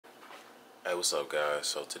Hey, what's up, guys?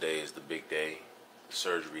 So today is the big day, the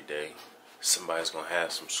surgery day. Somebody's gonna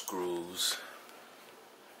have some screws,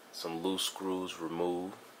 some loose screws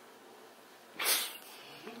removed,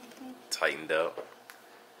 tightened up.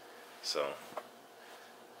 So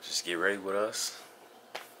just get ready with us.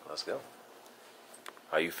 Let's go.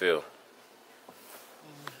 How you feel?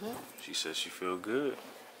 She says she feel good.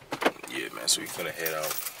 Yeah, man. So we finna head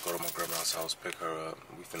out, go to my grandma's house, pick her up.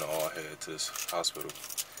 We finna all head to this hospital.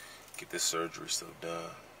 Get this surgery stuff done.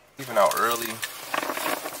 Leaving out early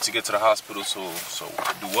to get to the hospital. So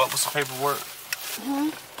do what? What's the paperwork?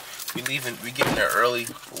 We getting there early.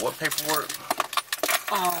 For what paperwork?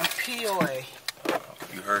 POA.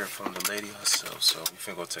 You heard it from the lady herself. So we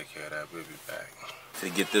finna go take care of that. We'll be back. To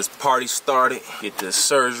get this party started, get this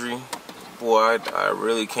surgery. Boy, I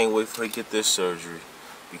really can't wait for her to get this surgery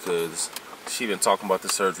because she been talking about the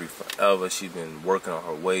surgery forever. She's been working on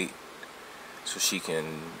her weight so she can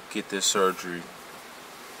get this surgery,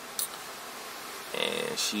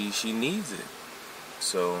 and she needs it.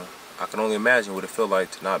 So I can only imagine what it felt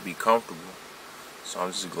like to not be comfortable. So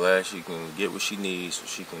I'm just glad she can get what she needs so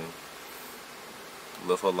she can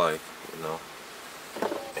live her life, you know.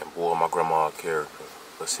 And boy, my grandma a character.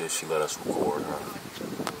 Let's see if she let us record her.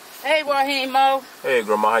 Hey, Raheem Mo. Hey,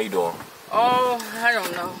 Grandma, how you doing? Oh, I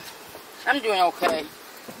don't know. I'm doing okay.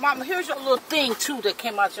 Mama, here's your little thing, too, that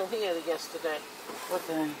came out your head yesterday. What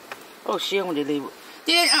thing? Oh, she don't want to leave it.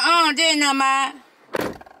 Didn't know mine.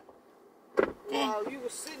 Well, you were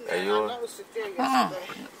sitting there. I noticed it there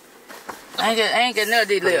yesterday. I ain't got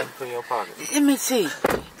nothing left. Put it in your pocket. Let me see.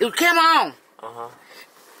 The camera on. All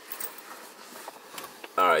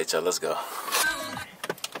right, y'all, let's go.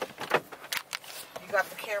 You got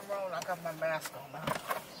the camera on. I got my mask on now.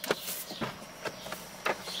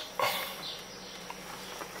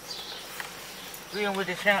 We in with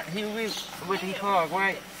the sound. He with his hog,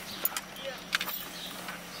 right?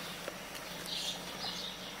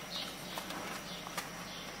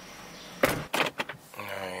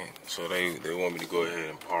 Alright, so they want me to go ahead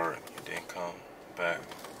and park and then come back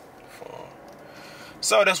for them.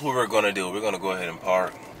 So that's what we're gonna do. We're gonna go ahead and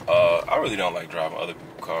park. I really don't like driving other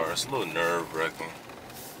people's cars. It's a little nerve-wracking.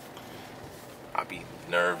 I be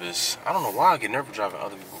nervous. I don't know why I get nervous driving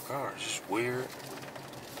other people's cars. It's just weird.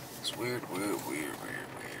 It's weird.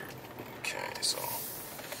 Okay, so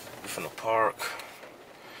we're finna park.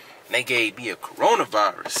 And they gave me a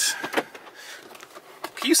coronavirus.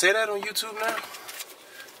 Can you say that on YouTube now?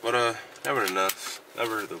 But nevertheless.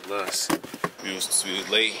 We was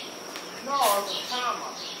late. No, it was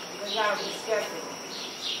Thomas. They gotta reschedule.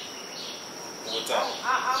 What time?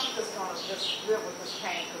 I'm just gonna live with this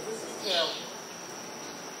pain because this is terrible.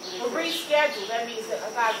 To reschedule, that means that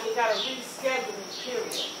you gotta reschedule me,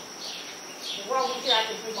 period. Well, we here I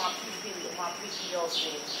can do my PTO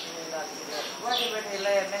thing. What did they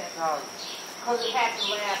last minute call? Because it happened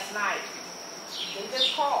last night. They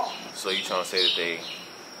just called. So you trying to say that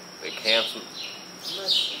they canceled?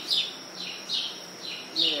 Listen.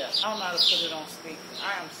 Yeah, I don't know how to put it on speaker.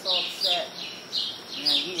 I am so upset.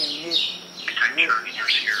 And he admit.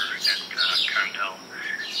 Nurse here at Condell.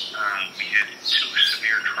 We had two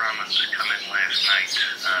severe traumas come in last night.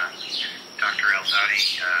 Dr. Elzadi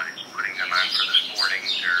is putting them on for this morning.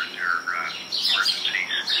 They're emergencies.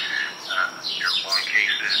 They're long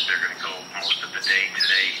cases. They're going to go most of the day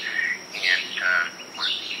today. And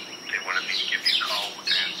they wanted me to give you a call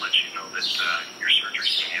and let you know that your surgery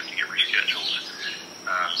is going to have to get rescheduled.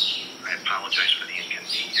 I apologize for the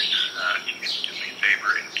inconvenience. If you can do me a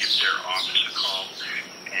favor and give their office a call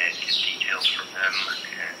and get details from them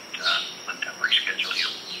and let them reschedule you.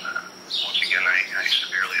 Once again, I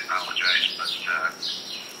severely apologize, but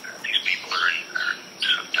these people are in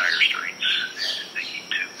some dire straits and they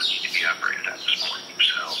need to be operated on this morning.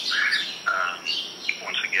 So,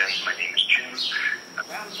 once again, my name is Jim.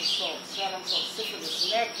 I'm just so upset. I'm so sick of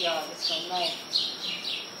this neck, y'all. It's so lame.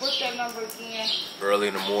 What's that number again? Early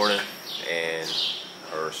in the morning, and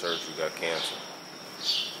her surgery got canceled.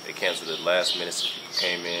 They canceled it last minute. Some people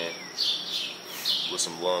came in with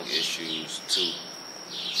some lung issues too.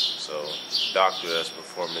 So, doctor that's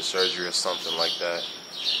performing surgery or something like that,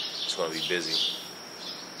 it's gonna be busy.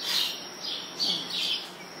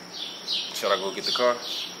 Should I go get the car?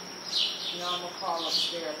 No, I'm gonna call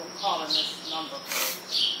upstairs. I'm calling this number.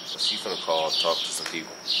 So she's gonna call and talk to some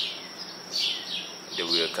people. Then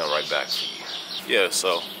we'll come right back to you. Yeah,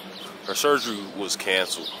 so her surgery was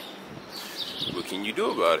canceled. What can you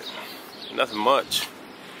do about it? Nothing much.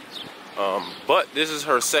 But this is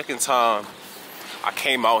her second time I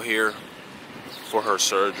came out here for her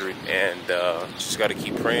surgery, and she's got to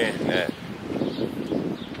keep praying that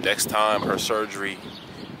next time her surgery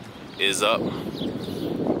is up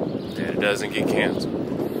and it doesn't get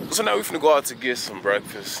canceled. So now we're finna go out to get some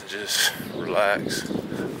breakfast and just relax.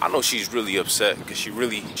 I know she's really upset because she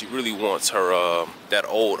really wants her that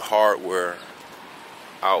old hardware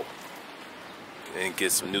out and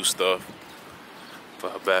get some new stuff for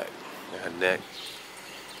her back and her neck.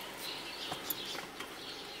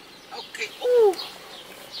 Okay, ooh.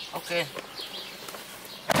 Okay.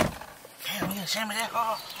 Damn, you gonna send me that?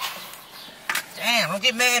 Oh. Damn, don't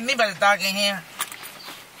get mad at me by the dog in here.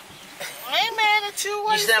 I ain't mad at you.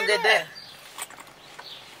 What You slammed that there.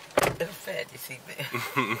 Little fat, you see, man.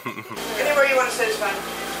 Anywhere you want to sit is fine.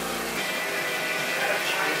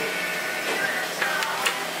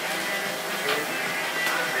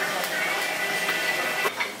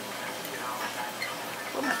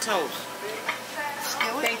 Where my toes?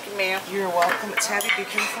 Thank you, ma'am. You're welcome. It's Abby. Be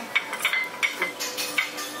careful.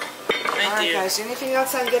 Thank All right, you. guys. Anything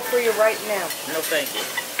else I can get for you right now? No, thank you.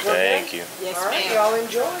 Thank you. Yes, All right, ma'am. y'all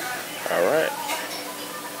enjoy. All right.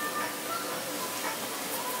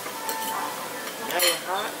 Now you're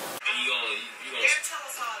hot.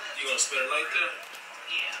 You gonna spend a night there?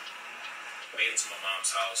 Yeah. Made it to my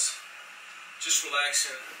mom's house. Just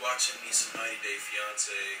relaxing, watching me some 90 Day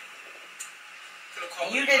Fiance.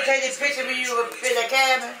 You didn't take a picture when you were in the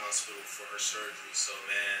cabin? Hospital for her surgery, so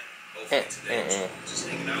man, hopefully today just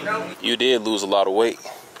hanging out. No. You did lose a lot of weight.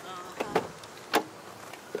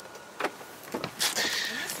 This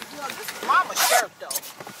is mama's shirt, though.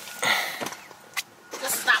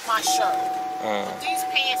 This is not my shirt. These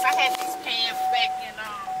pants, I had these pants back in,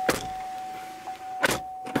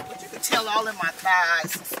 but you can tell all in my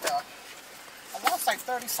thighs and stuff. I lost like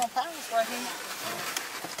 30-some pounds right here.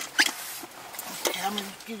 Okay, I'm gonna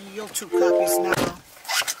give you your 2 copies now.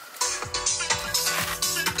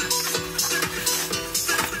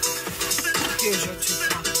 Here's your 2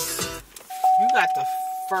 copies. You got the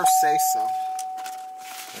first say so.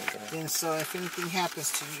 Okay. Then so if anything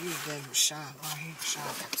happens to you, then Rashawn, right here,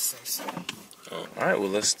 Rashawn got to say so. All right, well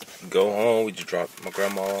let's go home. We just dropped my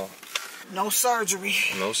grandma off. No surgery.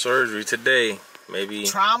 No surgery today. Maybe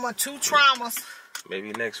 2 traumas.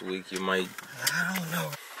 maybe next week you might. I don't know.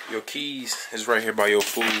 Your keys is right here by your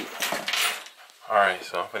food. All right,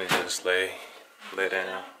 so I'm gonna just lay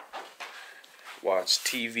down, watch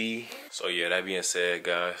TV. So yeah, that being said,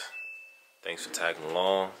 guys, thanks for tagging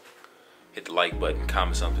along. Hit the like button,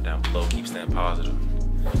 comment something down below. Keep staying positive.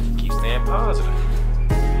 Keep staying positive.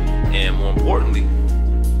 And more importantly,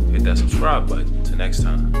 hit that subscribe button. Till next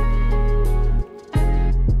time.